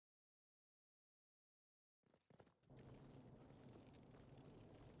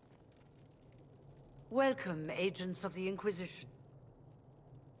Welcome, agents of the Inquisition.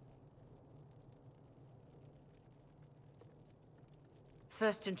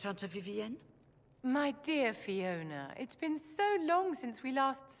 First Enchanter Vivienne? My dear Fiona, it's been so long since we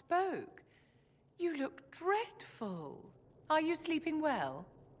last spoke. You look dreadful. Are you sleeping well?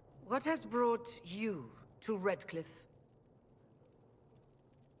 What has brought you to Redciliffe?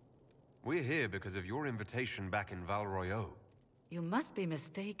 We're here because of your invitation back in Val Royeaux. You must be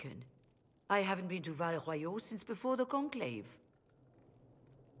mistaken. I haven't been to Val Royeaux since before the Conclave.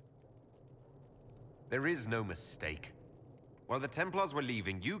 There is no mistake. While the Templars were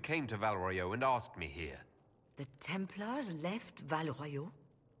leaving, you came to Val Royeaux and asked me here. The Templars left Val Royeaux?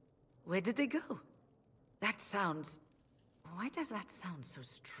 Where did they go? That sounds... Why does that sound so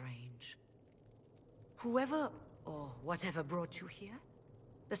strange? Whoever or whatever brought you here,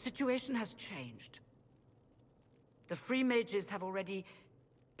 the situation has changed. The Free Mages have already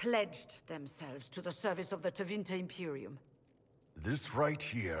pledged themselves to the service of the Tevinter Imperium. This right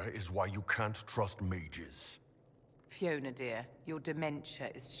here is why you can't trust mages. Fiona, dear, your dementia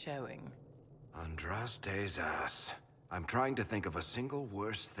is showing. Andraste's ass. I'm trying to think of a single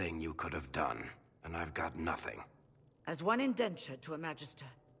worse thing you could have done, and I've got nothing. As one indenture to a Magister,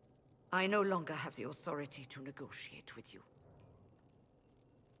 I no longer have the authority to negotiate with you.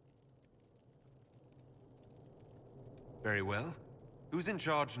 Very well. Who's in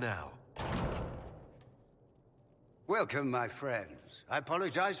charge now? Welcome, my friends. I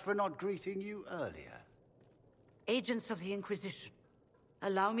apologize for not greeting you earlier. Agents of the Inquisition,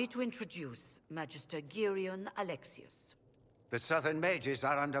 allow me to introduce Magister Girion Alexius. The Southern Mages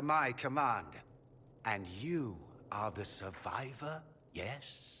are under my command. And you are the survivor,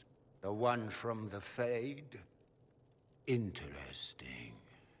 yes? The one from the Fade? Interesting.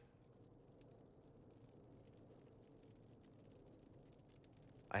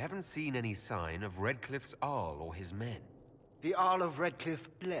 I haven't seen any sign of Redcliffe's Arl or his men. The Arl of Redcliffe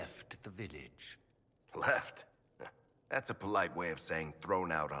left the village. Left? That's a polite way of saying thrown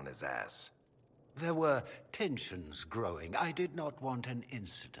out on his ass. There were tensions growing. I did not want an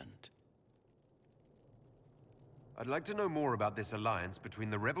incident. I'd like to know more about this alliance between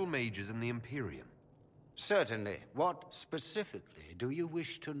the Rebel Mages and the Imperium. Certainly. What specifically do you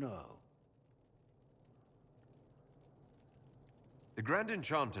wish to know? The Grand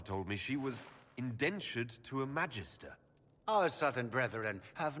Enchanter told me she was indentured to a Magister. Our Southern brethren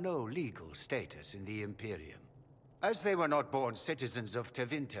have no legal status in the Imperium. As they were not born citizens of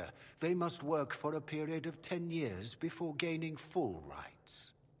Tevinter, they must work for a period of 10 years before gaining full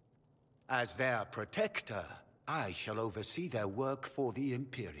rights. As their protector, I shall oversee their work for the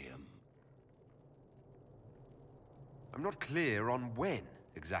Imperium. I'm not clear on when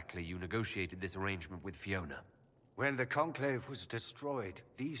exactly you negotiated this arrangement with Fiona. When the Conclave was destroyed,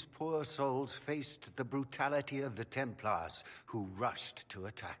 these poor souls faced the brutality of the Templars, who rushed to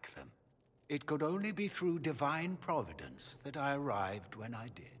attack them. It could only be through divine providence that I arrived when I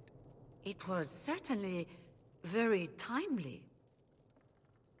did. It was certainly very timely.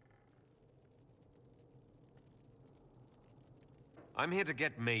 I'm here to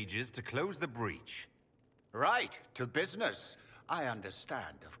get mages to close the breach. Right, to business. I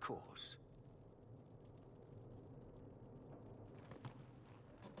understand, of course.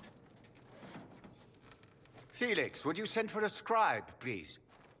 Felix, would you send for a scribe, please?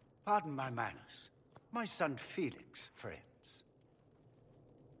 Pardon my manners. My son Felix, friends.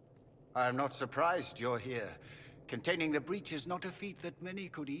 I am not surprised you're here. Containing the breach is not a feat that many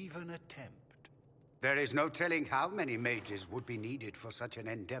could even attempt. There is no telling how many mages would be needed for such an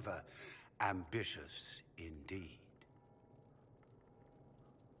endeavor. Ambitious, indeed.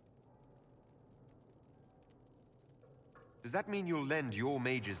 Does that mean you'll lend your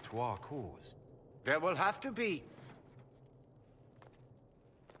mages to our cause? There will have to be.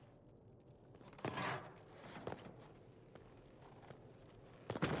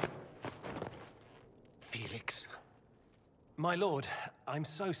 Felix. My lord, I'm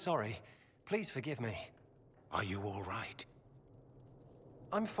so sorry. Please forgive me. Are you all right?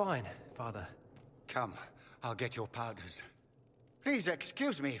 I'm fine, Father. Come, I'll get your powders. Please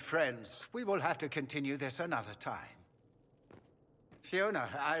excuse me, friends. We will have to continue this another time. Fiona,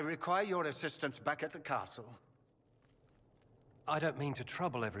 I require your assistance back at the castle. I don't mean to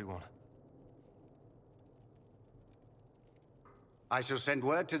trouble everyone. I shall send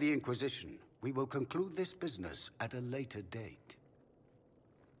word to the Inquisition. We will conclude this business at a later date.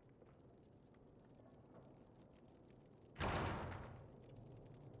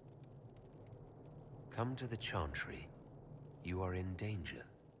 Come to the Chantry. You are in danger.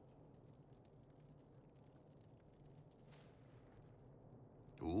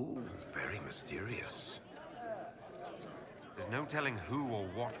 Ooh, very very mysterious. There's no telling who or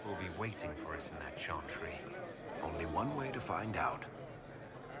what will be waiting for us in that chantry. Only one way to find out.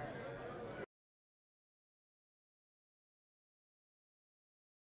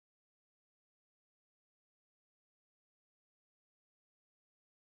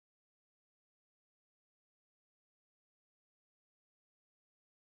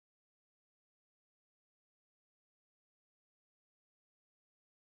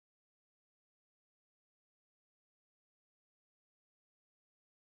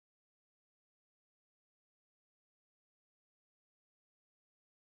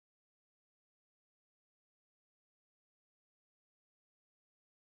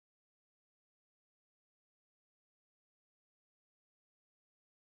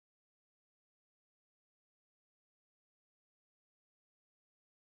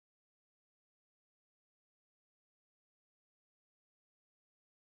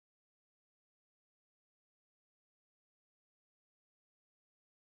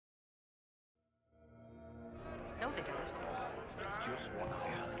 No, they don't. It's just what I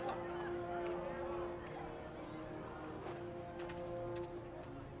heard.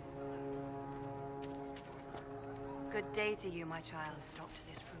 Good day to you, my child. Stop to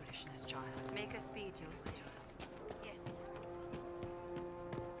this foolishness, child. Make us speed your sister. Yes.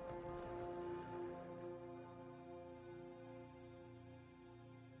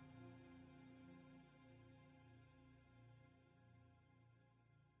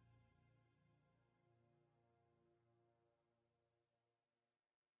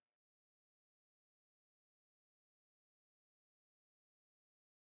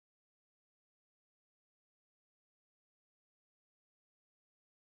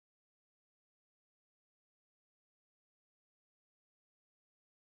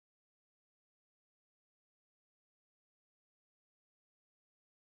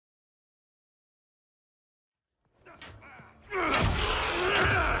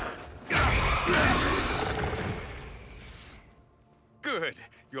 Good.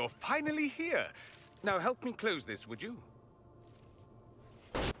 You're finally here. Now help me close this, would you?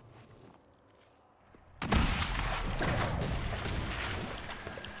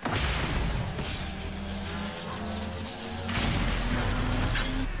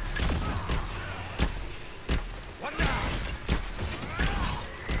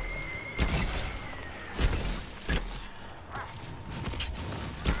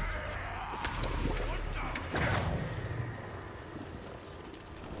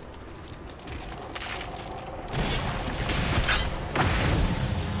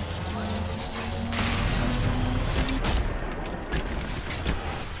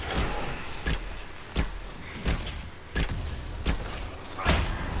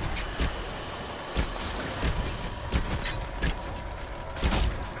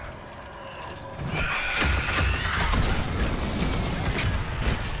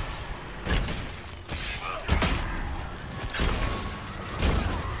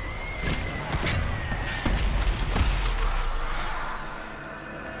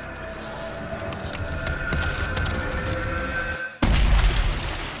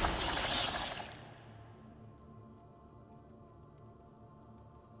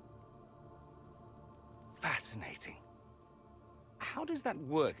 Fascinating. How does that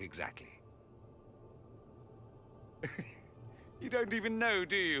work exactly? You don't even know,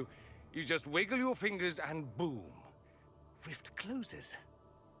 do you? You just wiggle your fingers and boom. Rift closes.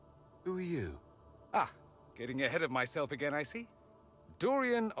 Who are you? Ah, getting ahead of myself again, I see.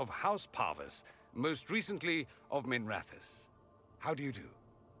 Dorian of House Parvus, most recently of Minrathous. How do you do?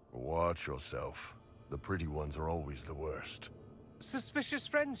 Watch yourself. The pretty ones are always the worst. Suspicious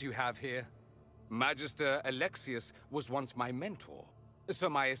friends you have here. Magister Alexius was once my mentor, so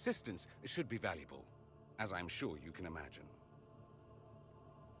my assistance should be valuable, as I'm sure you can imagine.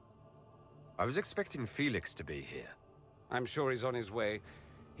 I was expecting Felix to be here. I'm sure he's on his way.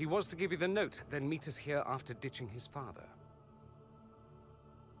 He was to give you the note, then meet us here after ditching his father.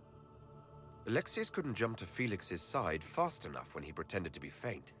 Alexius couldn't jump to Felix's side fast enough when he pretended to be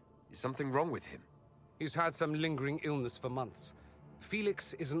faint. Is something wrong with him? He's had some lingering illness for months.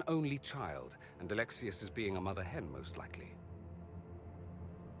 Felix is an only child, and Alexius is being a mother hen, most likely.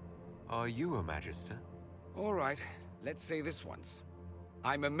 Are you a Magister? All right, let's say this once.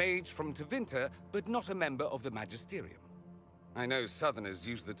 I'm a mage from Tevinter, but not a member of the Magisterium. I know Southerners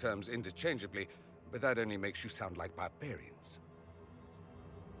use the terms interchangeably, but that only makes you sound like barbarians.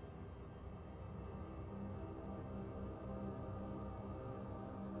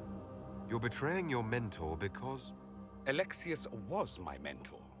 You're betraying your mentor because... Alexius was my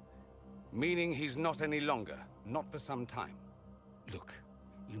mentor. Meaning he's not any longer, not for some time. Look,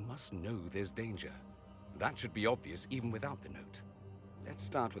 You must know there's danger. That should be obvious even without the note. Let's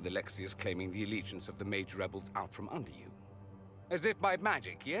start with Alexius claiming the allegiance of the mage rebels out from under you. As if by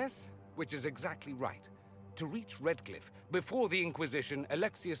magic, yes? Which is exactly right. To reach Redciliffe, before the Inquisition,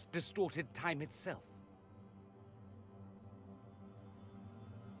 Alexius distorted time itself.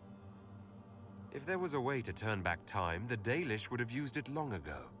 If there was a way to turn back time, the Dalish would have used it long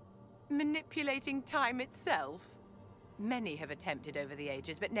ago. Manipulating time itself? Many have attempted over the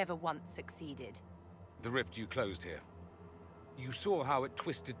ages, but never once succeeded. The rift you closed here. You saw how it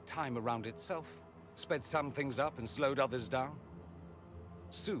twisted time around itself, sped some things up and slowed others down.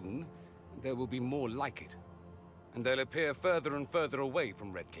 Soon, there will be more like it, and they'll appear further and further away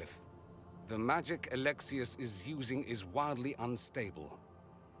from Redciliffe. The magic Alexius is using is wildly unstable,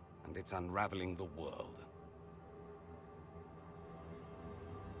 and it's unraveling the world.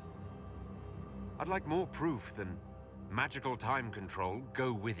 I'd like more proof than magical time control.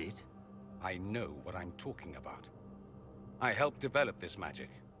 Go with it. I know what I'm talking about. I helped develop this magic.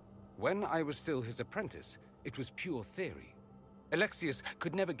 When I was still his apprentice, it was pure theory. Alexius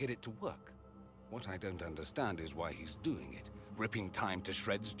could never get it to work. What I don't understand is why he's doing it, ripping time to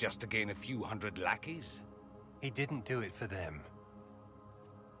shreds just to gain a few hundred lackeys. He didn't do it for them.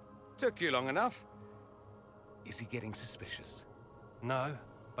 Took you long enough. Is he getting suspicious? No,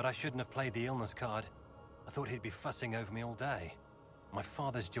 but I shouldn't have played the illness card. I thought he'd be fussing over me all day. My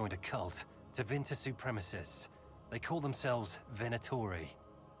father's joined a cult, Tevinter Supremacists. They call themselves Venatori.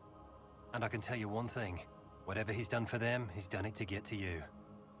 And I can tell you one thing. Whatever he's done for them, he's done it to get to you.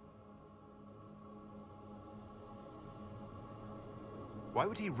 Why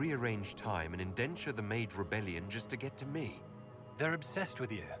would he rearrange time and indenture the Mage Rebellion just to get to me? They're obsessed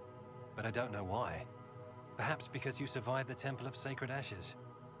with you, but I don't know why. Perhaps because you survived the Temple of Sacred Ashes.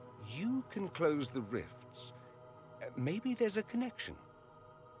 You can close the rifts. Maybe there's a connection.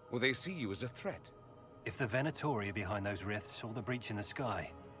 Or they see you as a threat. If the Venatori are behind those rifts or the breach in the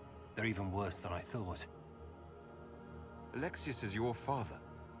sky, they're even worse than I thought. Alexius is your father.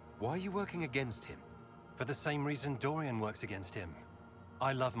 Why are you working against him? For the same reason Dorian works against him.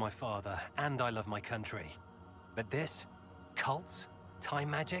 I love my father, and I love my country. But this? Cults?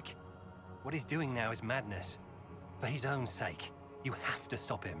 Time magic? What he's doing now is madness. For his own sake, you have to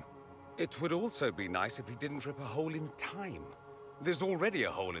stop him. It would also be nice if he didn't rip a hole in time. There's already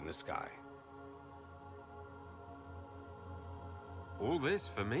a hole in the sky. All this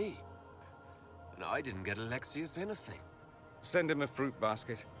for me. And I didn't get Alexius anything. Send him a fruit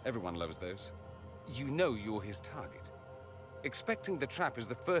basket. Everyone loves those. You know you're his target. Expecting the trap is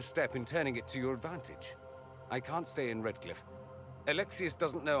the first step in turning it to your advantage. I can't stay in Redciliffe. Alexius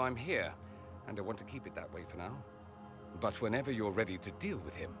doesn't know I'm here, and I want to keep it that way for now. But whenever you're ready to deal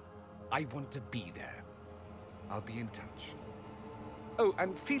with him, I want to be there. I'll be in touch. Oh,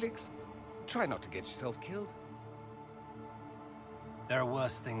 and Felix, try not to get yourself killed. There are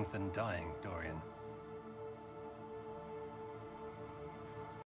worse things than dying, Dorian.